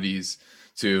commodities,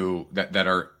 that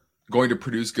are going to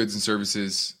produce goods and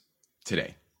services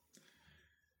today.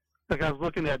 Like I was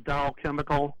looking at Dow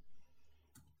Chemical.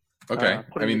 Okay,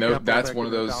 that's one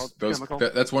of those.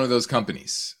 That's one of those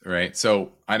companies, right?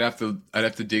 So I'd have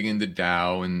to dig into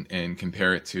Dow and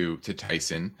compare it to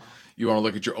Tyson. You want to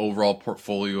look at your overall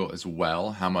portfolio as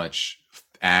well. How much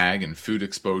ag and food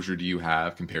exposure do you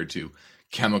have compared to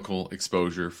chemical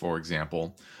exposure, for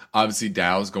example? Obviously,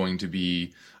 Dow is going to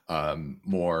be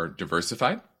more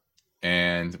diversified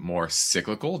and more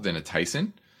cyclical than a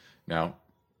Tyson. Now,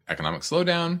 economic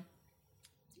slowdown.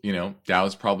 Dow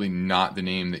is probably not the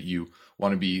name that you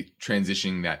want to be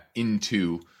transitioning that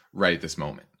into right at this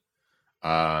moment.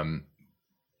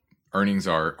 Earnings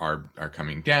are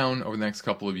coming down over the next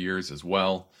couple of years as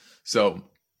well. So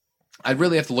I'd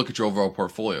really have to look at your overall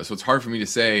portfolio. So it's hard for me to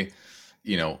say,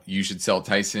 you should sell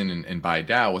Tyson and buy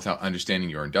Dow without understanding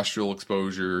your industrial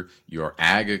exposure, your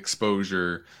ag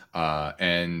exposure,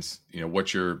 and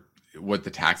what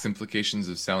the tax implications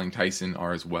of selling Tyson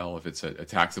are as well, if it's a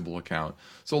taxable account.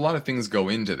 So a lot of things go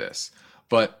into this,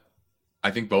 but I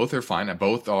think both are fine.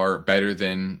 Both are better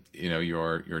than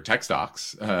your tech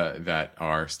stocks that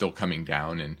are still coming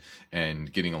down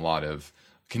and getting a lot of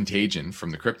contagion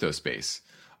from the crypto space.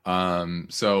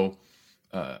 So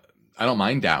I don't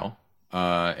mind Dow,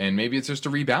 and maybe it's just a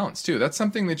rebalance too. That's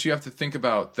something that you have to think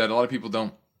about that a lot of people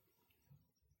don't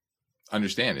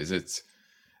understand. It's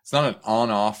not an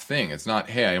on-off thing. It's not,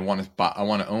 hey, I want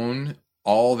to own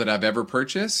all that I've ever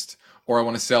purchased, or I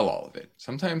want to sell all of it.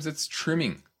 Sometimes it's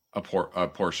trimming a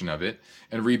portion of it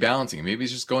and rebalancing. Maybe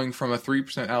it's just going from a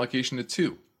 3% allocation to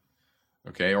 2,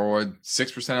 okay, or a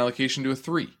 6% allocation to a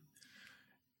 3.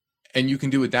 And you can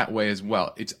do it that way as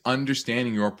well. It's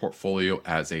understanding your portfolio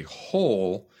as a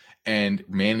whole and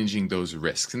managing those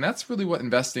risks. And that's really what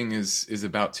investing is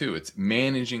about too. It's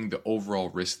managing the overall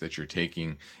risk that you're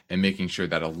taking and making sure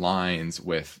that aligns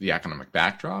with the economic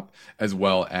backdrop as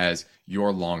well as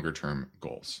your longer term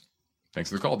goals. Thanks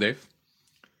for the call, Dave.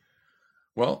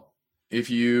 Well, if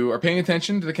you are paying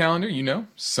attention to the calendar,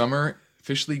 summer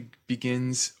officially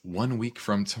begins 1 week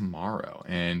from tomorrow.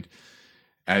 And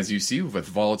as you see, with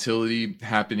volatility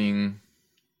happening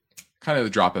kind of the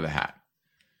drop of the hat,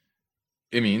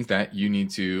 it means that you need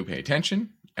to pay attention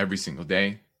every single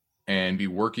day and be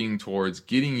working towards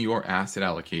getting your asset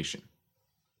allocation,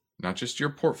 not just your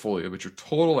portfolio, but your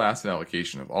total asset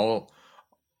allocation of all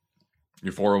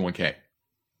your 401k,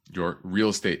 your real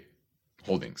estate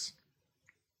holdings,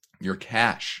 your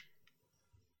cash,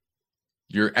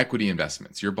 your equity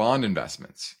investments, your bond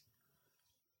investments,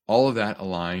 all of that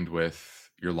aligned with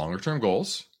your longer term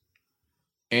goals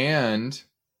and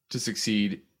to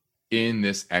succeed in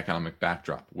this economic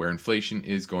backdrop where inflation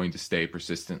is going to stay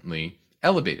persistently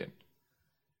elevated.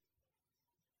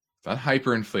 It's not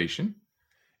hyperinflation.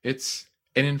 It's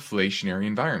an inflationary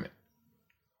environment.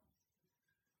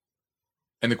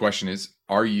 And the question is,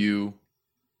 are you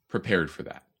prepared for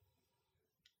that?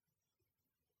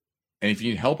 And if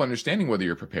you need help understanding whether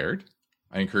you're prepared,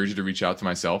 I encourage you to reach out to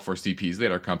myself or Steve Peasley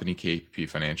at our company, KPP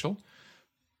Financial,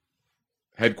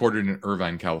 headquartered in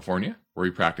Irvine, California, where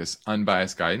we practice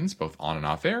unbiased guidance both on and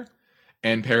off air,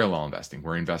 and parallel investing,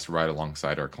 where we invest right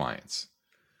alongside our clients.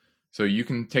 So you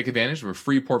can take advantage of a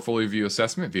free portfolio review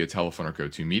assessment via telephone or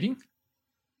GoToMeeting.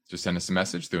 Just send us a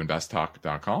message through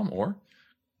investtalk.com or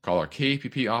call our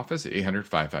KPP office at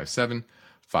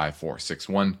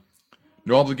 800-557-5461.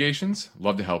 No obligations.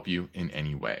 Love to help you in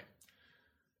any way.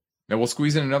 Now we'll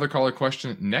squeeze in another caller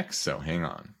question next, so hang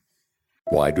on.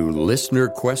 Why do listener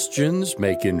questions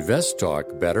make Invest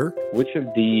Talk better? Which of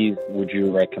these would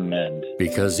you recommend?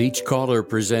 Because each caller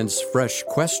presents fresh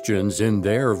questions in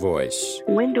their voice.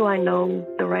 When do I know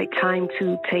the right time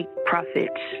to take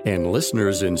profits? And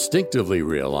listeners instinctively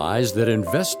realize that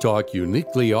Invest Talk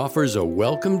uniquely offers a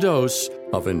welcome dose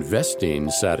of investing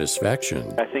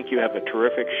satisfaction. I think you have a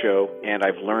terrific show, and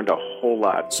I've learned a whole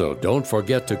lot. So don't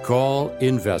forget to call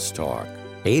Invest Talk,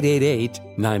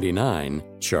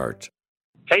 888-99-CHART.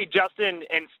 Hey, Justin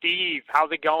and Steve,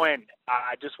 how's it going?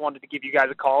 I just wanted to give you guys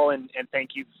a call and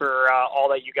thank you for all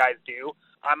that you guys do.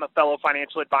 I'm a fellow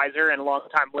financial advisor and a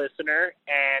longtime listener,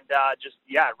 and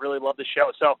really love the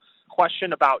show. So,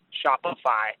 question about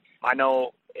Shopify. I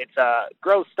know it's a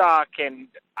growth stock, and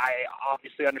I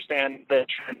obviously understand the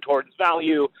trend towards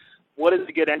value. What is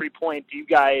a good entry point? Do you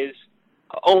guys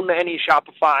own any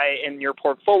Shopify in your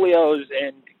portfolios,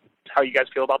 and how you guys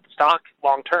feel about the stock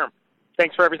long term?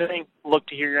 Thanks for everything. Look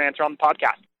to hear your answer on the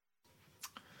podcast.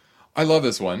 I love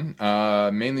this one,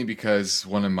 mainly because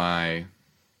one of my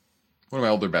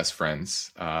older best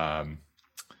friends,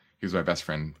 he was my best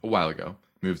friend a while ago,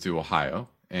 moved to Ohio,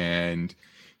 and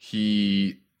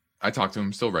I talk to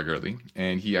him still regularly,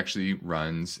 and he actually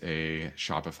runs a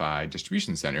Shopify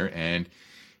distribution center, and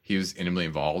he was intimately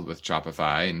involved with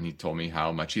Shopify, and he told me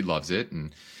how much he loves it.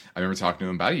 And I remember talking to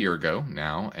him about a year ago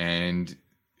now, and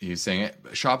he's saying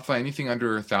Shopify, anything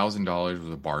under $1,000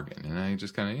 was a bargain. And I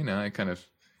just kind of,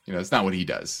 it's not what he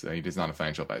does. He's not a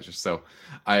financial advisor. So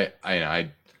I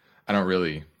don't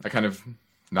really, I kind of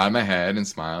nod my head and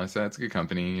smile. I said, that's a good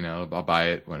company. I'll buy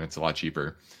it when it's a lot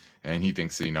cheaper. And he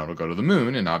thinks, it'll go to the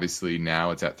moon. And obviously now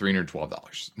it's at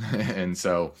 $312. And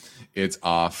so it's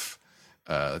off,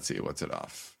 let's see, what's it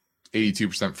off?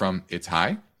 82% from its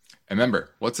high. And remember,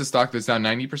 what's a stock that's down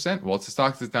 90%? Well, it's a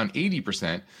stock that's down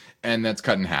 80%, and that's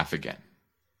cut in half again.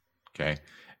 Okay.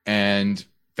 And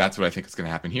that's what I think is going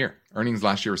to happen here. Earnings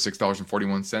last year were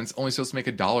 $6.41, only supposed to make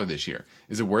 $1 this year.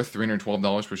 Is it worth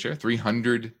 $312 per share?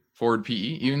 300 forward PE?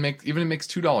 Even it makes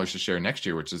 $2 a share next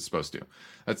year, which is supposed to.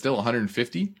 That's still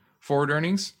 150 forward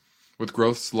earnings with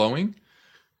growth slowing,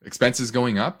 expenses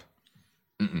going up.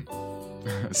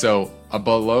 So a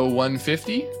below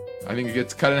 150, I think it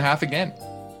gets cut in half again.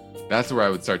 That's where I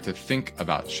would start to think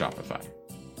about Shopify,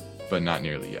 but not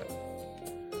nearly yet.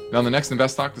 Now, in the next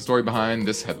Invest Talk, the story behind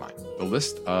this headline, the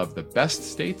list of the best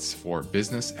states for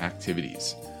business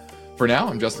activities. For now,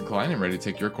 I'm Justin Klein. I'm ready to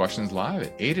take your questions live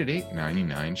at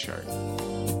 888-99-CHART.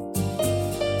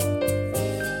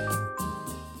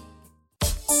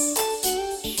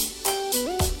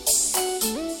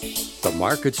 The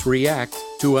markets react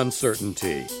to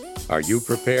uncertainty. Are you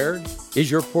prepared? Is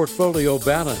your portfolio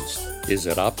balanced? Is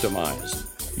it optimized?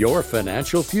 Your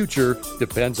financial future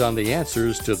depends on the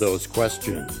answers to those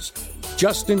questions.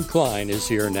 Justin Klein is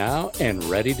here now and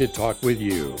ready to talk with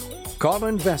you. Call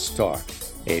Invest Talk,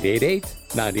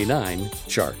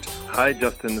 888-99-CHART. Hi,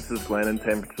 Justin. This is Glenn in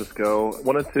San Francisco.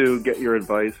 Wanted to get your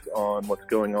advice on what's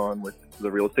going on with the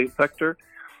real estate sector.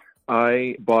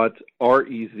 I bought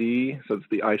REZ, so it's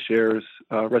the iShares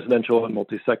residential and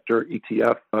multi-sector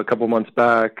ETF a couple months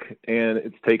back, and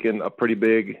it's taken a pretty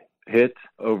big hit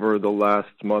over the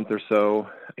last month or so,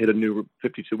 hit a new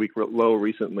 52-week low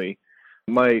recently.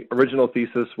 My original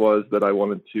thesis was that I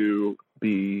wanted to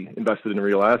be invested in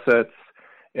real assets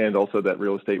and also that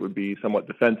real estate would be somewhat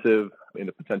defensive in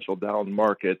a potential down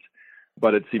market,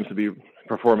 but it seems to be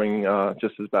performing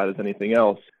just as bad as anything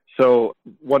else. So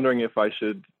wondering if I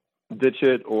should ditch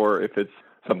it or if it's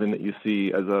something that you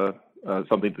see as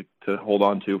something to hold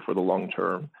on to for the long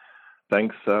term.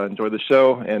 Thanks. Enjoy the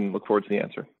show and look forward to the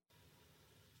answer.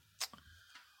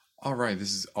 All right,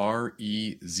 this is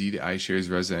REZ, the iShares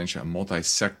Residential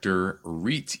Multi-Sector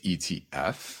REIT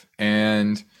ETF,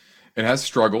 and it has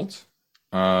struggled.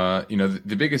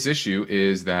 The biggest issue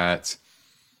is that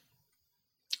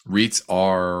REITs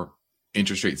are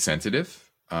interest rate sensitive.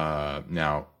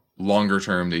 Now, longer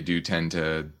term, they do tend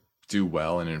to do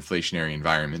well in an inflationary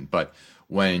environment. But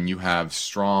when you have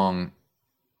strong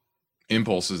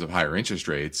impulses of higher interest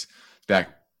rates,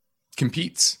 that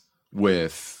competes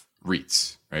with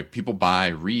REITs, right? People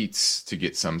buy REITs to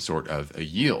get some sort of a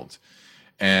yield.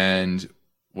 And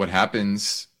what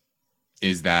happens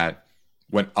is that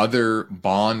when other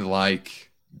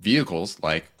bond-like vehicles,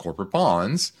 like corporate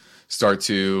bonds, start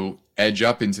to edge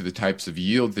up into the types of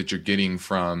yield that you're getting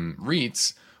from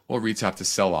REITs, well, REITs have to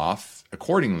sell off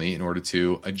accordingly in order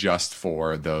to adjust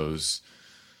for those,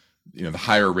 the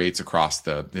higher rates across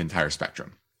the entire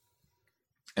spectrum.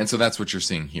 And so that's what you're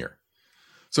seeing here.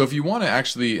 So if you want to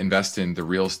actually invest in the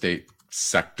real estate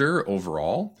sector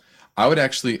overall, I would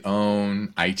actually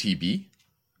own ITB,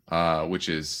 which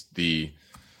is the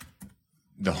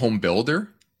home builder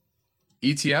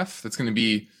ETF. That's going to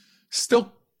be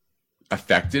still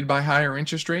affected by higher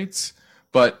interest rates,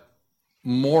 but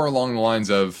more along the lines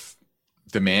of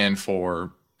demand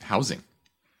for housing.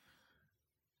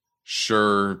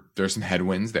 Sure, there's some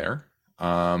headwinds there,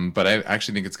 but I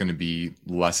actually think it's going to be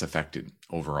less affected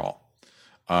overall.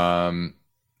 So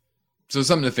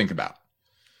something to think about.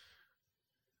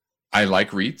 I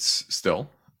like REITs still.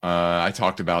 I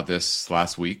talked about this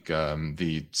last week.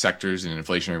 The sectors in an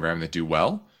inflationary environment that do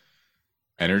well: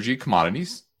 energy,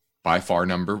 commodities, by far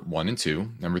number 1 and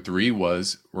 2. Number 3 were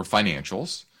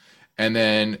financials. And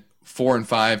then 4 and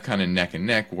 5 kind of neck and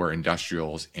neck were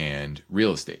industrials and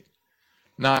real estate.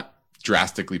 Not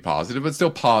drastically positive, but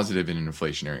still positive in an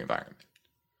inflationary environment.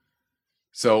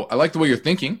 So I like the way you're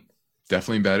thinking.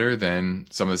 Definitely better than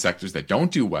some of the sectors that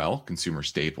don't do well, consumer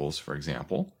staples, for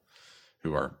example,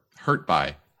 who are hurt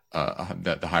by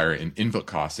the higher input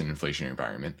costs in an inflationary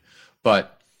environment.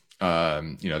 But,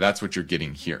 that's what you're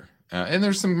getting here. And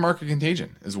there's some market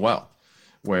contagion as well,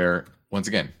 where, once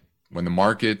again, when the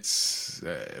markets,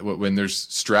 when there's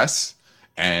stress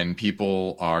and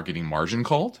people are getting margin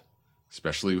called,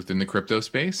 especially within the crypto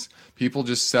space, people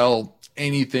just sell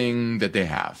anything that they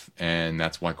have. And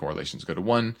that's why correlations go to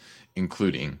 1,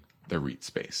 including the REIT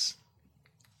space.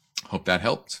 Hope that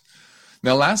helped.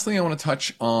 Now, lastly, I want to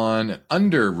touch on an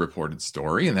underreported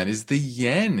story, and that is the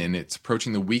yen, and it's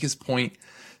approaching the weakest point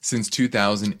since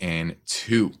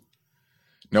 2002.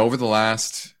 Now, over the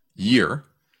last year,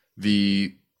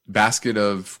 the basket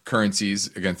of currencies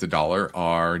against the dollar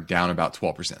are down about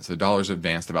 12%. So the dollar's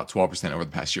advanced about 12% over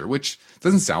the past year, which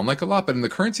doesn't sound like a lot, but in the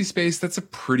currency space, that's a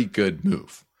pretty good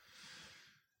move.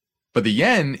 But the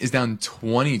yen is down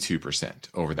 22%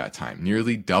 over that time,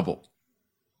 nearly double.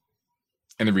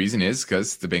 And the reason is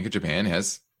because the Bank of Japan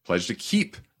has pledged to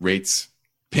keep rates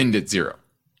pinned at 0,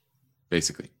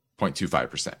 basically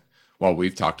 0.25%. While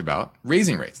we've talked about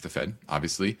raising rates, the Fed,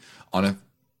 obviously, on a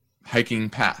hiking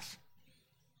path.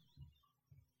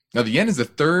 Now, the yen is the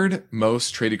 3rd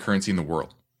most traded currency in the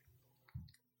world.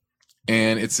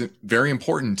 And it's very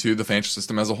important to the financial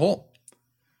system as a whole.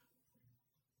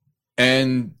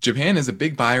 And Japan is a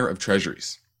big buyer of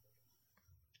treasuries.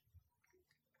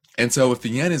 And so if the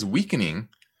yen is weakening,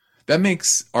 that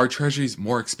makes our treasuries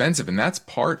more expensive. And that's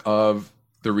part of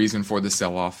the reason for the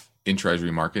sell-off in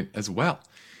treasury market as well,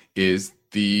 is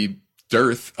the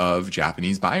dearth of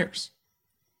Japanese buyers.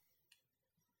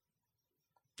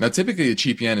 Now, typically, a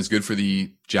cheap yen is good for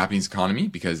the Japanese economy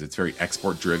because it's very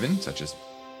export-driven, such as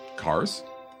cars.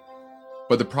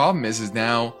 But the problem is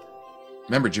now,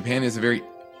 remember, Japan is they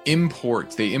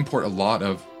import a lot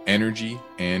of energy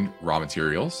and raw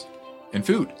materials and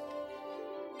food.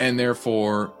 And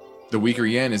therefore, the weaker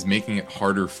yen is making it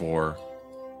harder for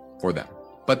them.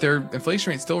 But their inflation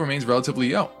rate still remains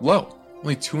relatively low,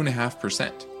 only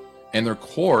 2.5%. And their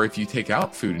core, if you take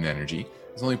out food and energy,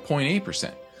 is only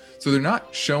 0.8%. So they're not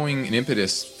showing an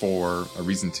impetus for a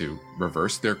reason to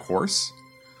reverse their course.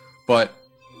 But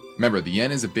remember, the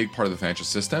yen is a big part of the financial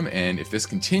system. And if this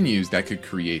continues, that could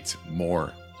create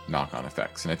more knock-on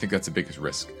effects. And I think that's the biggest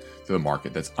risk to the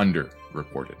market that's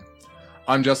underreported.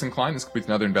 I'm Justin Klein. This completes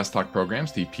another Invest Talk program.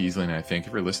 Steve Peasley and I thank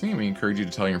you for listening. And we encourage you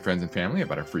to tell your friends and family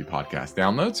about our free podcast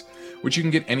downloads, which you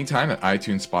can get anytime at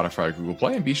iTunes, Spotify, or Google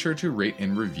Play. And be sure to rate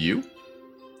and review.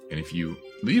 And if you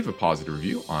leave a positive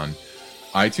review on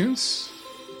iTunes,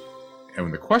 and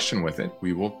with a question with it,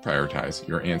 we will prioritize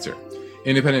your answer.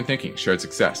 Independent thinking, shared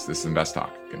success. This is Invest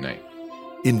Talk. Good night.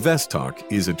 Invest Talk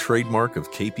is a trademark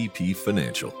of KPP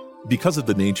Financial. Because of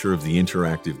the nature of the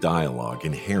interactive dialogue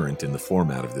inherent in the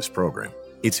format of this program,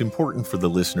 it's important for the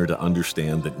listener to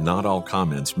understand that not all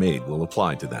comments made will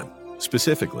apply to them.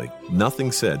 Specifically,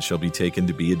 nothing said shall be taken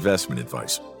to be investment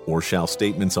advice, or shall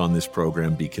statements on this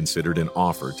program be considered an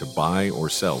offer to buy or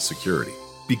sell security.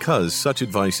 because such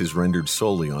advice is rendered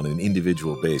solely on an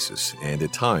individual basis and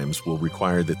at times will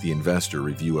require that the investor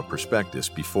review a prospectus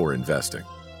before investing.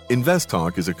 Invest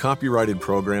Talk is a copyrighted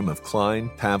program of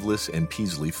Klein, Pavlis, and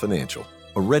Peasley Financial,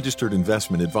 a registered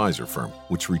investment advisor firm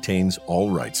which retains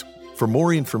all rights. For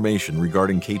more information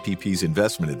regarding KPP's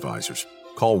investment advisors,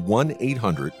 call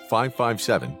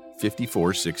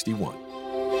 1-800-557-5461.